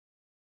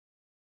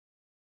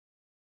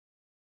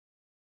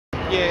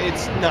yeah,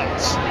 it's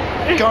nuts.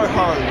 Go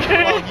home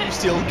while you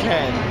still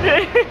can.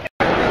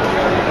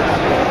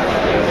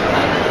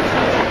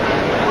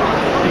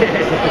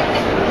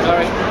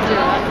 Sorry.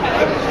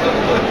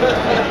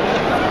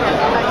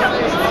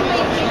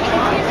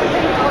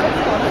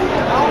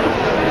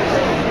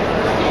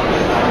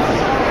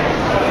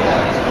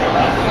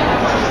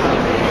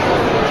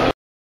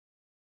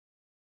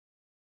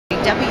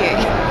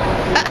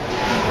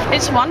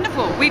 It's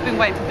wonderful. We've been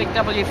waiting for Big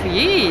W for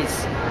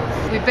years.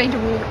 We've been to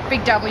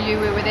Big W.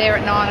 We were there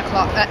at 8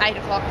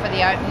 o'clock for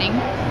the opening.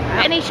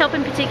 Any shop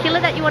in particular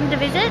that you wanted to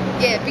visit?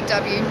 Yeah, Big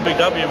W. Big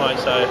W, mate,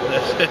 so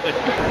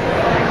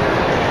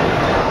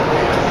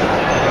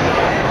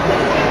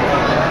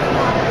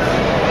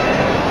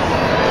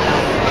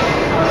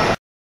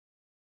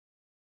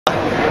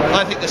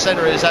I think the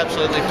centre is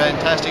absolutely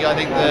fantastic. I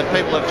think the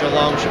people of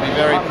Geelong should be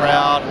very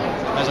proud.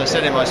 As I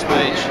said in my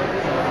speech,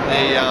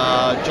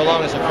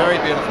 Geelong is a very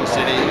beautiful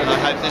city, and I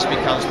hope this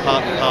becomes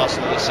part and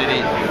parcel of the city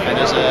and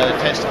is a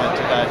testament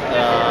to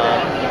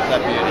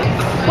that beauty.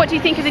 What do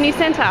you think of the new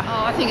centre?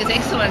 Oh, I think it's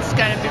excellent. It's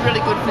going to be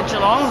really good for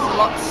Geelong.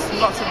 There's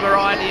lots of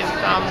variety of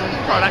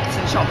products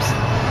and shops.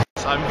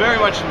 I'm very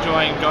much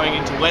enjoying going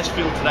into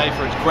Westfield today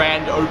for its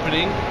grand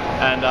opening,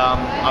 and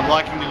I'm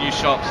liking the new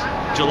shops.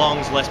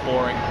 Geelong's less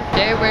boring.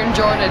 Yeah, we're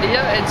enjoying it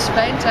here. It's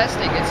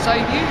fantastic. It's so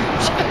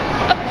huge.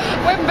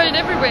 We haven't been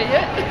everywhere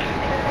yet,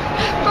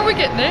 but we're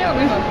getting there.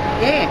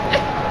 Yeah,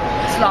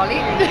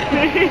 slowly.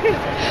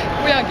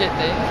 We are getting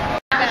there.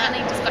 I've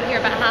only just got here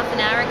about half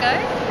an hour ago.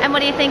 And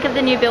what do you think of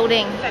the new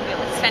building?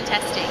 Fabulous. It's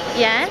fantastic.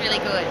 Yeah? It's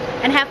really good.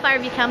 And how far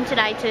have you come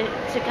today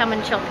to come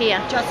and shop here?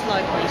 Just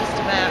locally, just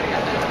about a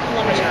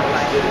kilometre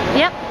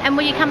away. Yep. And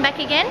will you come back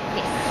again?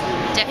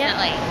 Yes,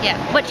 definitely. Yeah.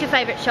 What's your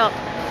favourite shop?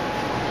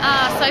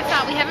 So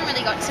far we haven't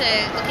really got to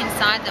look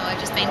inside them.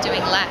 We've just been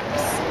doing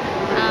laps.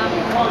 The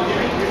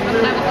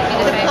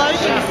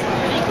clothing is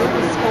pretty good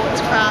with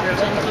Sportscraft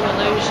and Blue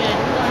Illusion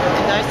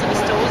and those sort of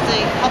stores.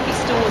 The coffee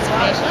stores are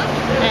better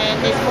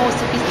and there's more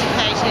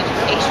sophisticated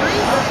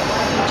eateries,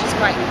 which is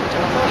great for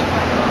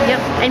Geelong. Yep.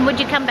 And would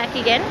you come back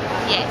again?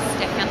 Yes,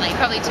 definitely.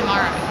 Probably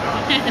tomorrow.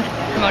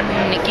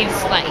 Modern, it gives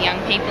like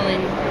young people in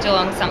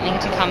Geelong something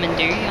to come and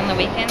do on the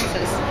weekends. So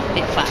it's a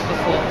bit flat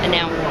before, and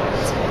now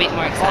it's a bit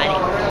more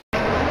exciting.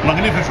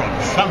 magnificent.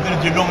 Something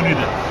that Geelong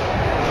needed.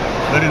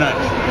 Very nice.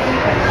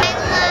 I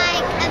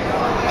like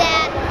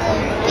about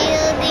the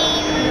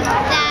building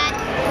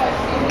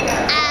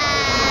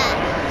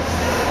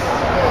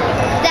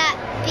that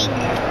Big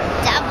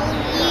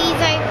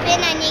W's open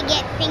and you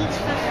get things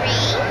for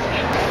free.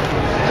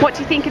 What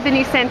do you think of the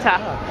new centre?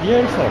 Oh,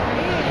 beautiful.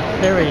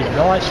 Very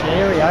nice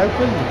area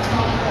open.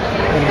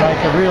 It'll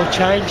make a real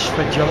change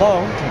for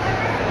Geelong to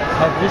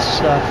have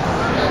this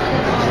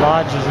as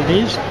large as it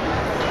is.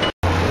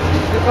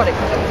 We've got it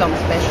because it was on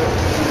special.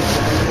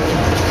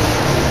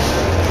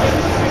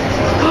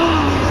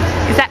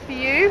 Is that for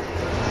you?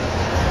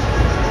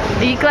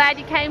 Are you glad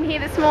you came here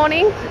this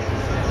morning?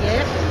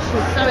 Yeah,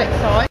 we're so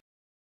excited.